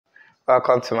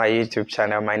Welcome to my YouTube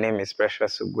channel. My name is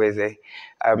Precious Ugweze.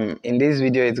 In this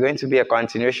video, it's going to be a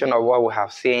continuation of what we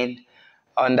have seen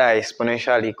under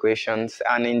exponential equations.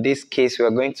 And in this case, we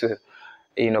are going to,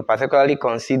 particularly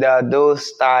consider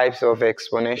those types of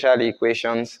exponential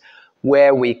equations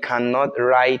where we cannot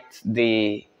write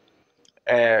the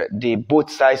both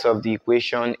sides of the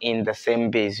equation in the same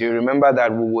base. You remember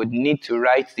that we would need to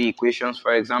write the equations.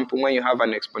 For example, when you have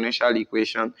an exponential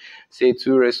equation, say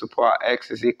 2 raised to power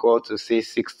x is equal to, say,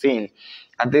 16.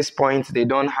 At this point, they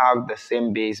don't have the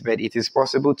same base, but it is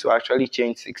possible to actually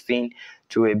change 16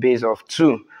 to a base of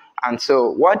 2. And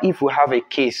so what if we have a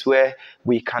case where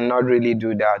we cannot really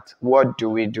do that? What do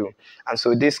we do? And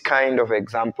so this kind of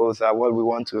examples are what we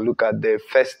want to look at. The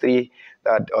first three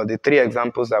the three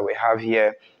examples that we have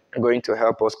here are going to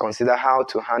help us consider how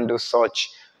to handle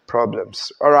such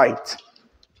problems. All right.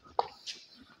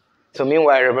 So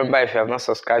meanwhile, remember, if you have not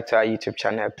subscribed to our YouTube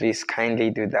channel, please kindly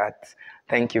do that.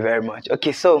 Thank you very much.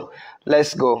 Okay, so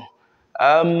let's go.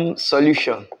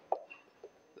 Solution.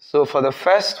 So for the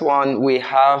first one, we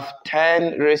have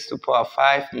 10 raised to power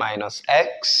 5 minus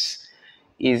x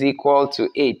is equal to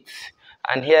 8.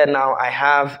 And here now I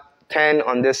have 10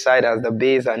 on this side as the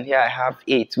base, and here I have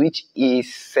 8, which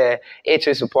is 8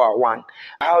 raised to power 1.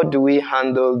 How do we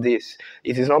handle this?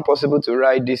 It is not possible to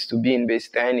write this to be in base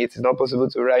 10. It is not possible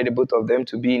to write both of them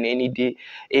to be in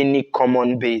any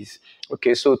common base.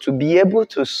 Okay, so to be able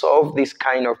to solve this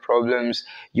kind of problems,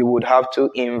 you would have to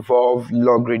involve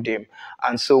logarithm.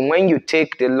 And so when you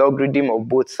take the logarithm of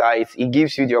both sides, it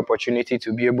gives you the opportunity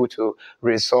to be able to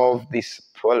resolve this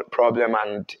problem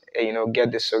and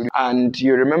get the solution. And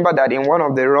you remember that in one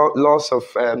of the laws of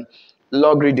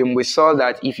logarithm, we saw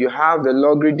that if you have the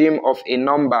logarithm of a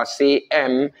number, say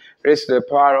m raised to the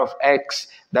power of x,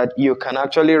 that you can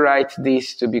actually write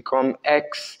this to become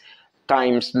x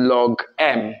times log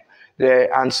m.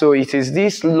 And so it is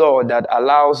this law that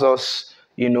allows us,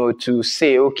 to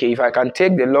say, okay, if I can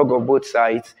take the log of both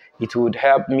sides, it would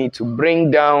help me to bring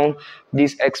down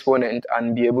this exponent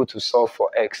and be able to solve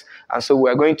for x. And so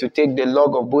we're going to take the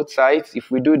log of both sides. If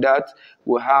we do that,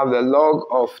 we'll have the log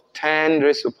of 10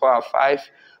 raised to power 5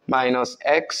 minus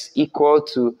x equal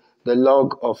to the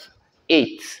log of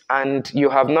 8. And you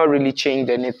have not really changed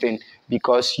anything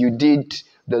because you did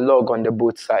the log on the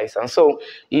both sides. And so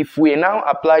if we now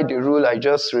apply the rule I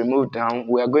just removed down,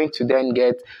 we are going to then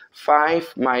get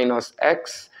 5 minus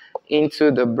x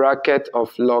into the bracket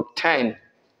of log 10,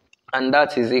 and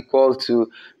that is equal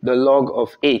to the log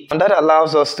of 8. And that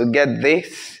allows us to get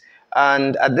this.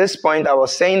 And at this point, I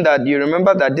was saying that you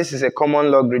remember that this is a common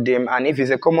logarithm, and if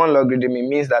it's a common logarithm, it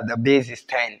means that the base is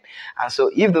 10. And so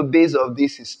if the base of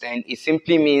this is 10, it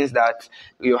simply means that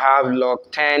you have log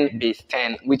 10 base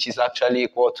 10, which is actually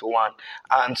equal to 1.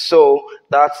 And so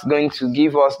that's going to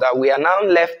give us that we are now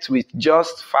left with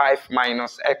just 5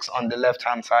 minus x on the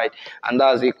left-hand side, and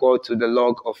that's equal to the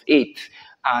log of 8.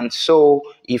 And so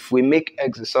if we make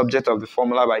x the subject of the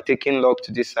formula by taking log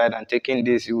to this side and taking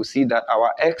this, you will see that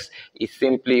our x is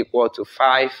simply equal to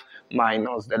 5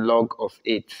 minus the log of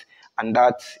 8. And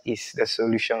that is the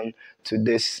solution to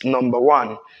this number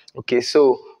 1. Okay,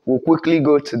 so we'll quickly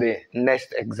go to the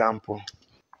next example.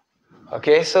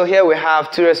 Okay, so here we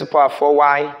have 2 raised to power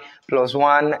 4y plus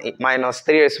 1 minus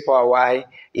 3 raised to power y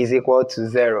is equal to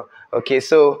 0. Okay,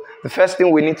 so the first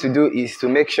thing we need to do is to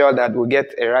make sure that we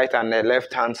get a right and a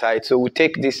left hand side. So we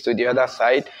take this to the other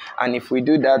side, and if we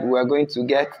do that, we're going to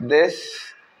get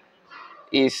this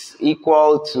is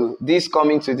equal to this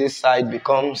coming to this side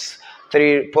becomes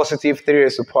positive 3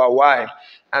 raised to power y.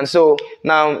 And so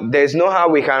now there's no how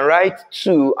we can write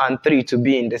 2 and 3 to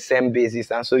be in the same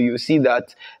basis. And so you see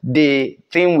that the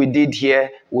thing we did here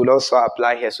would also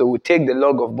apply here. So we take the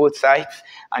log of both sides.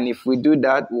 And if we do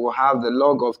that, we'll have the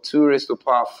log of 2 raised to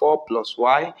power 4 plus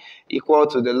y equal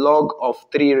to the log of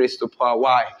 3 raised to power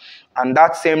y. And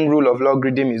that same rule of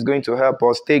logarithm is going to help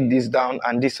us take this down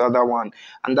and this other one.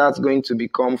 And that's going to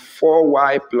become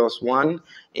 4y plus 1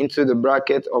 into the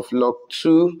bracket of log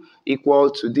 2 equal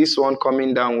to this one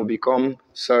coming down will become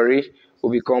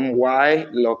y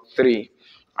log 3.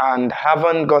 And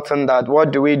haven't gotten that,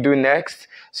 what do we do next?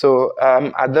 So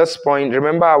at this point,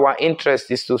 remember our interest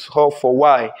is to solve for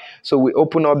y. So we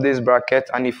open up this bracket,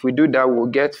 and if we do that, we'll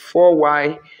get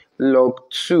 4y log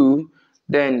 2.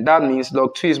 Then that means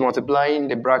log 2 is multiplying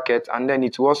the bracket, and then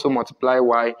it will also multiply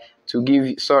y to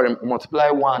give, multiply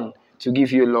 1 to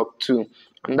give you log 2.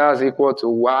 And that's equal to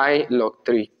y log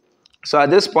 3. So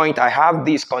at this point, I have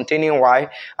this containing y,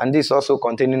 and this also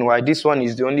containing y. This one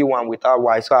is the only one without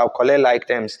y, so I'll collect like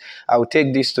terms. I'll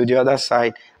take this to the other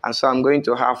side, and so I'm going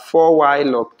to have 4y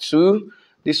log 2.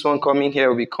 This one coming here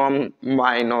will become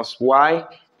minus y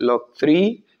log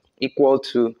 3 equal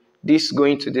to this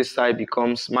going to this side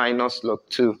becomes minus log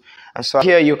 2. And so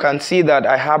here you can see that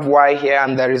I have y here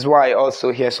and there is y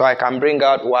also here. So I can bring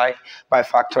out y by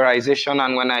factorization.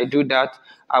 And when I do that,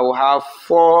 I will have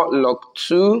 4 log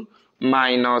 2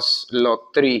 minus log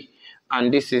 3.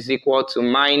 And this is equal to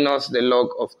minus the log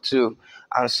of 2.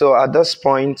 And so at this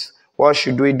point, what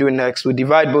should we do next? We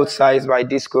divide both sides by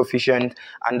this coefficient,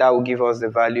 and that will give us the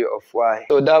value of y.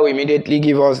 So that will immediately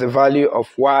give us the value of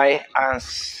y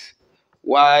as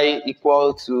y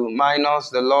equal to minus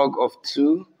the log of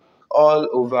 2 all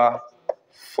over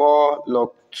 4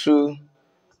 log 2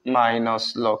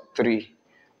 minus log 3.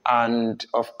 And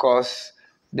of course,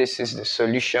 this is the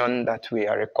solution that we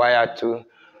are required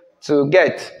to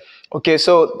get. Okay,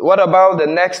 so what about the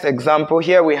next example?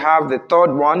 Here we have the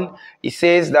third one. It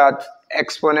says that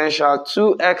exponential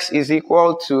 2x is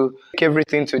equal to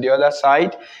everything to the other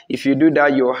side. If you do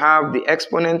that, you'll have the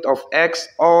exponent of x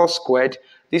all squared.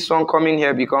 This one coming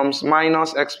here becomes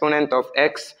minus exponent of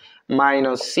x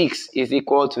minus 6 is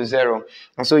equal to 0.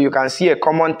 And so you can see a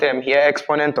common term here,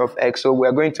 exponent of x. So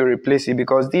we're going to replace it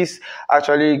because this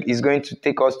actually is going to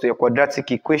take us to a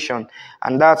quadratic equation.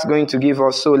 And that's going to give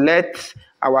us, so let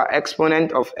our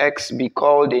exponent of x be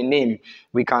called a name.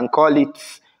 We can call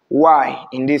it y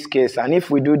in this case. And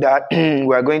if we do that,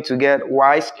 we're going to get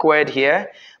y squared here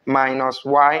minus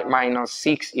y minus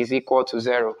 6 is equal to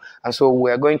 0. And so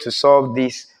we're going to solve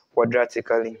this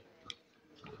quadratically.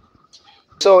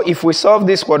 So if we solve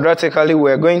this quadratically,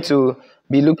 we're going to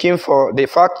be looking for the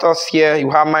factors here. You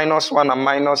have minus 1 and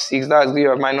minus 6. That's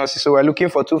the of minus 6. So we're looking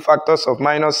for two factors of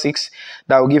minus 6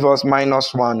 that will give us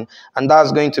minus 1. And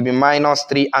that's going to be minus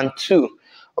 3 and 2.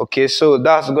 Okay, so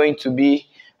that's going to be,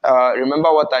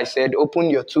 remember what I said, open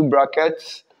your two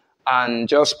brackets and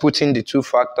just put in the two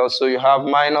factors. So you have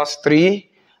minus 3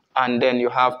 and then you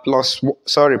have plus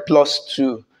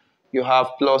 2. You have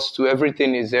plus 2.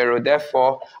 Everything is 0.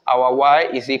 Therefore, our y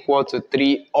is equal to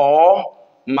 3 or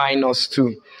minus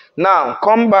 2. Now,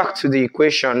 come back to the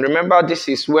equation. Remember, this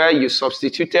is where you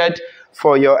substituted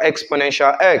for your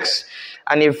exponential x.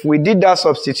 And if we did that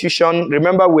substitution,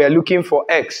 remember we are looking for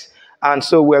x. And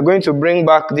so we're going to bring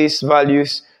back these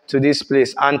values to this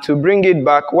place. And to bring it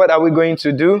back, what are we going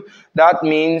to do? That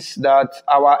means that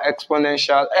our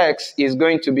exponential x is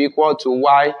going to be equal to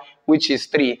y, which is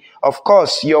 3. Of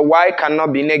course, your y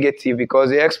cannot be negative because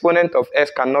the exponent of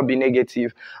x cannot be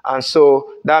negative. And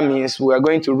so that means we are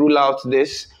going to rule out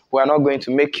this. We are not going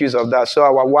to make use of that. So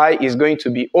our y is going to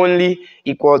be only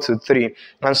equal to 3.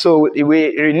 And so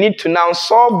we need to now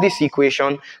solve this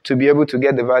equation to be able to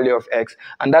get the value of x.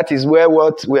 And that is where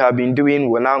what we have been doing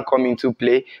will now come into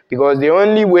play, because the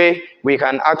only way we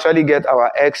can actually get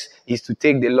our x is to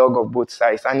take the log of both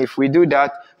sides. And if we do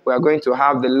that, we are going to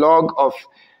have the log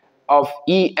of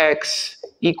ex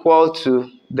equal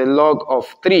to the log of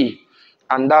 3.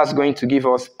 And that's going to give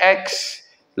us x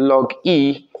log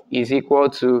e is equal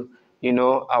to,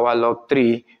 our log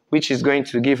 3, which is going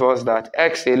to give us that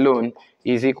x alone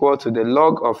is equal to the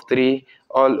log of 3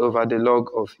 all over the log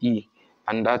of e.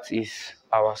 And that is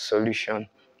our solution.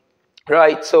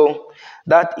 Right, so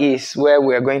that is where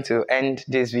we are going to end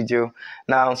this video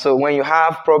now. So when you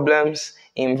have problems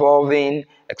involving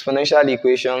exponential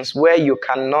equations where you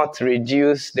cannot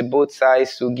reduce the both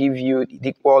sides to give you the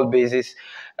equal basis,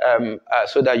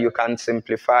 so that you can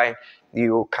simplify,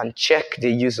 you can check the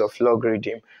use of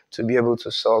logarithm to be able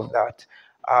to solve that.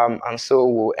 And so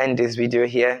we'll end this video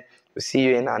here. We'll see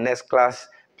you in our next class.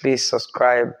 Please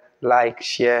subscribe, like,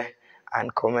 share,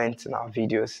 and comment in our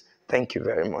videos. Thank you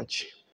very much.